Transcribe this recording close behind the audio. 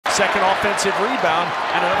Second offensive rebound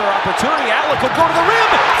and another opportunity. Allick will go to the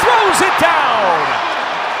rim, throws it down.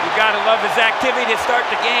 You got to love his activity to start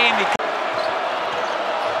the game.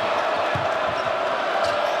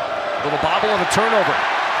 Little bobble and a turnover.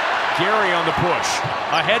 Gary on the push.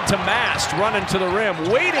 Ahead to Mast, running to the rim,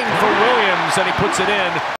 waiting for Williams, and he puts it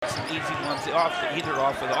in. Some easy ones, either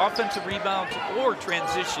off of the offensive rebounds or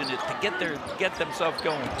transition it to get themselves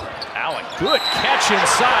going. Allick, good catch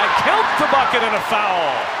inside. Count the bucket and a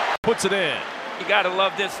foul. Puts it in. You got to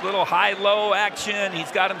love this little high-low action.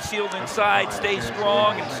 He's got him sealed inside, stays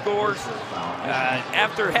strong, and scores.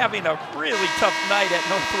 After having a really tough night at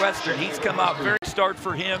Northwestern, he's come out very start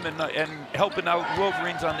for him and helping out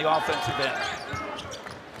Wolverines on the offensive end.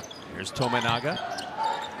 Here's Tominaga.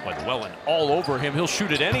 Llewellyn all over him. He'll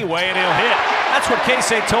shoot it anyway, and he'll hit. That's what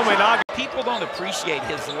Keisei Tominaga. People don't appreciate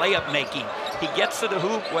his layup making. He gets to the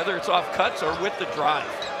hoop, whether it's off cuts or with the drive.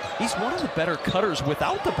 He's one of the better cutters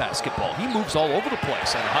without the basketball. He moves all over the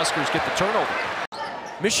place, and the Huskers get the turnover.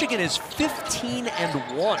 Michigan is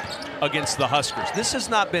 15-1 against the Huskers. This has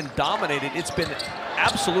not been dominated. It's been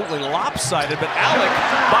absolutely lopsided, but Allick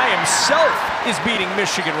by himself is beating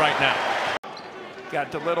Michigan right now.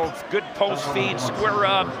 Got the little good post feed, square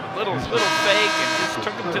up, little fake, and just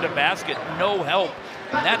took him to the basket. No help.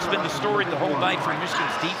 And that's been the story the whole night for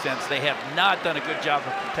Michigan's defense. They have not done a good job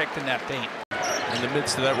of protecting that paint. In the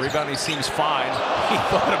midst of that rebound, he seems fine. He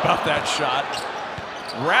thought about that shot.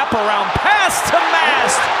 Wraparound pass to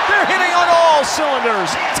Mast. They're hitting on all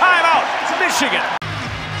cylinders. Timeout, Michigan.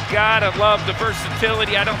 Gotta love the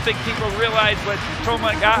versatility. I don't think people realize what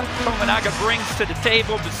Tominaga brings to the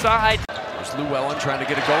table beside. There's Llewellyn trying to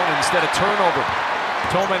get it going instead of turnover.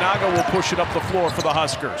 Tominaga will push it up the floor for the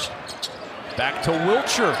Huskers. Back to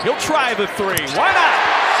Wilcher. He'll try the three. Why not?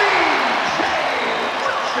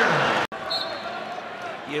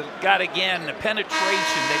 You got, again, the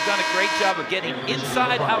penetration. They've done a great job of getting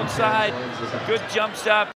inside, outside. Good jump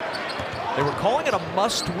shot. They were calling it a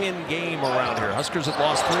must-win game around here. Huskers have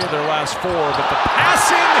lost 3 of their last 4, but the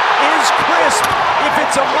passing is crisp. If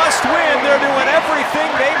it's a must-win, they're doing everything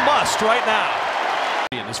they must right now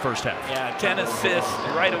in this first half. Yeah, 10 assists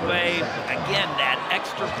right away. Again, that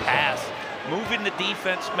extra pass, moving the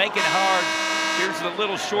defense, making it hard. Here's the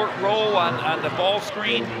little short roll on the ball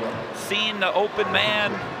screen, seeing the open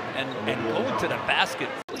man and going to the basket.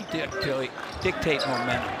 Really dictate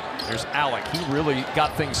momentum. There's Allick. He really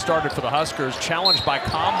got things started for the Huskers. Challenged by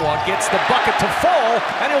Kamwa, gets the bucket to fall,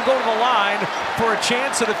 and he'll go to the line for a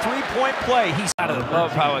chance at a 3-point play. He's I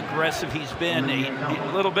love how aggressive he's been.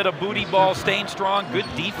 A little bit of booty ball, staying strong. Good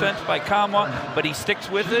defense by Kamwa, but he sticks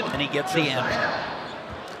with it, and he gets the end.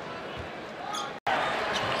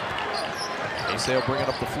 Keisei will bring it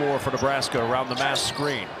up the floor for Nebraska around the Mast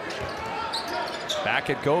screen.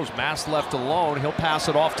 Back it goes. Mast left alone. He'll pass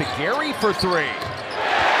it off to Gary for 3.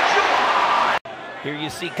 Here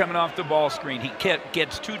you see coming off the ball screen. He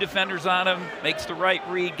gets 2 defenders on him, makes the right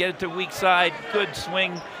read, get it to weak side. Good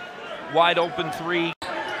swing, wide open 3.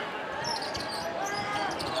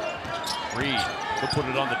 Reed, he'll put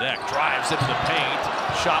it on the deck. Drives into the paint.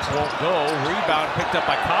 Shot won't go. Rebound picked up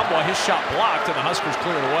by Kamwa. His shot blocked, and the Huskers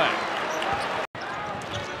cleared away.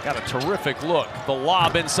 Got a terrific look. The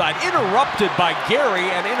lob inside, interrupted by Gary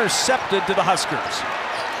and intercepted to the Huskers.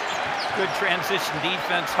 Good transition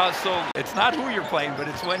defense, hustle. It's not who you're playing, but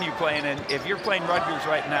it's when you're playing. And if you're playing Rutgers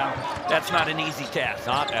right now, that's not an easy task.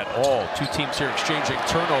 Not at all. 2 teams here exchanging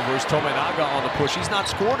turnovers. Tominaga on the push. He's not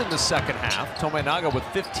scored in the second half. Tominaga with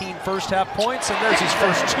 15 first half points, and there's his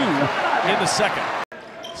first 2 in the second.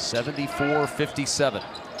 74-57.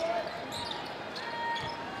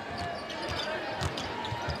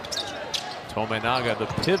 Tominaga, the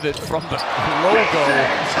pivot from the logo.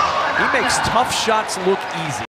 He makes tough shots look easy.